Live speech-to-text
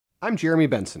I'm Jeremy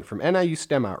Benson from NIU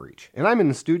STEM Outreach, and I'm in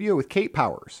the studio with Kate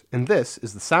Powers, and this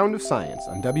is The Sound of Science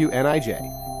on WNIJ.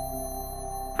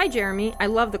 Hi, Jeremy. I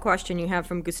love the question you have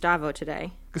from Gustavo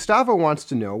today. Gustavo wants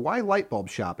to know why light bulb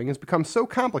shopping has become so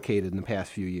complicated in the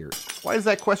past few years. Why does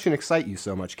that question excite you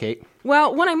so much, Kate?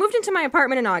 Well, when I moved into my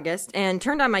apartment in August and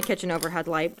turned on my kitchen overhead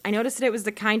light, I noticed that it was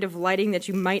the kind of lighting that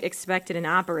you might expect in an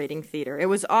operating theater. It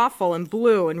was awful and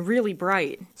blue and really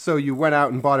bright. So you went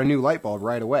out and bought a new light bulb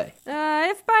right away?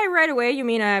 If by right away you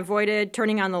mean I avoided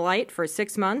turning on the light for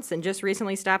 6 months and just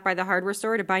recently stopped by the hardware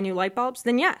store to buy new light bulbs,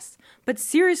 then yes. But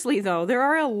seriously though, there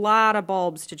are a lot of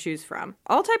bulbs to choose from.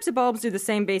 All types of bulbs do the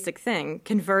same basic thing,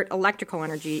 convert electrical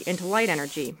energy into light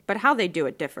energy, but how they do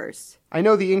it differs. I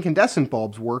know the incandescent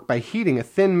bulbs work by heating a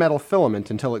thin metal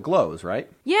filament until it glows, right?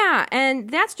 Yeah, and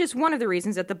that's just one of the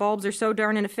reasons that the bulbs are so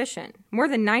darn inefficient. More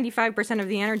than 95% of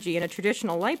the energy in a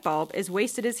traditional light bulb is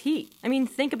wasted as heat. I mean,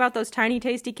 think about those tiny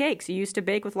tasty cakes you used to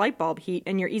bake with light bulb heat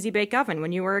in your Easy Bake Oven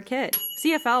when you were a kid.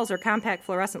 CFLs, or compact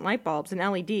fluorescent light bulbs, and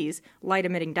LEDs,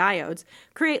 light-emitting diodes,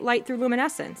 create light through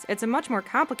luminescence. It's a much more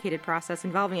complicated process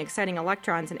involving exciting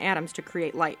electrons and atoms to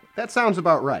create light. That sounds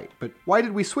about right, but why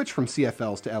did we switch from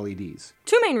CFLs to LEDs?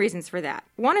 Two main reasons for that.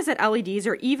 One is that LEDs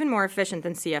are even more efficient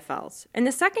than CFLs, and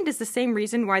the second is the same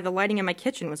reason why the lighting in my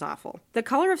kitchen was awful. The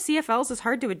color of CFLs is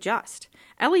hard to adjust.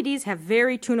 LEDs have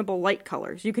very tunable light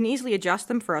colors. You can easily adjust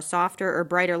them for a softer or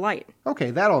brighter light. Okay,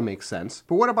 that all makes sense,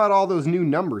 but what about all those new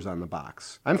numbers on the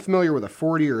box? I'm familiar with a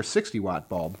 40 or a 60 watt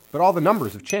bulb, but all the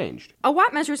numbers have changed. A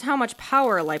watt measures how much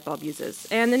power a light bulb uses,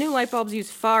 and the new light bulbs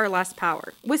use far less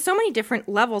power. With so many different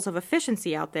levels of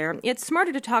efficiency out there, it's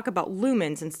smarter to talk about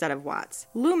lumens instead of watts.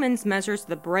 Lumens measures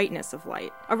the brightness of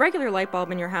light. A regular light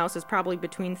bulb in your house is probably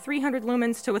between 300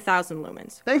 lumens to 1,000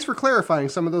 lumens. Thanks for clarifying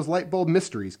some of those light bulb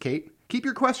mysteries, Kate. Keep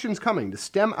your questions coming to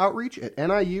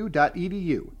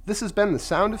STEMOutreach@niu.edu. This has been The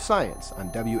Sound of Science on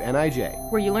WNIJ,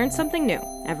 where you learn something new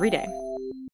every day.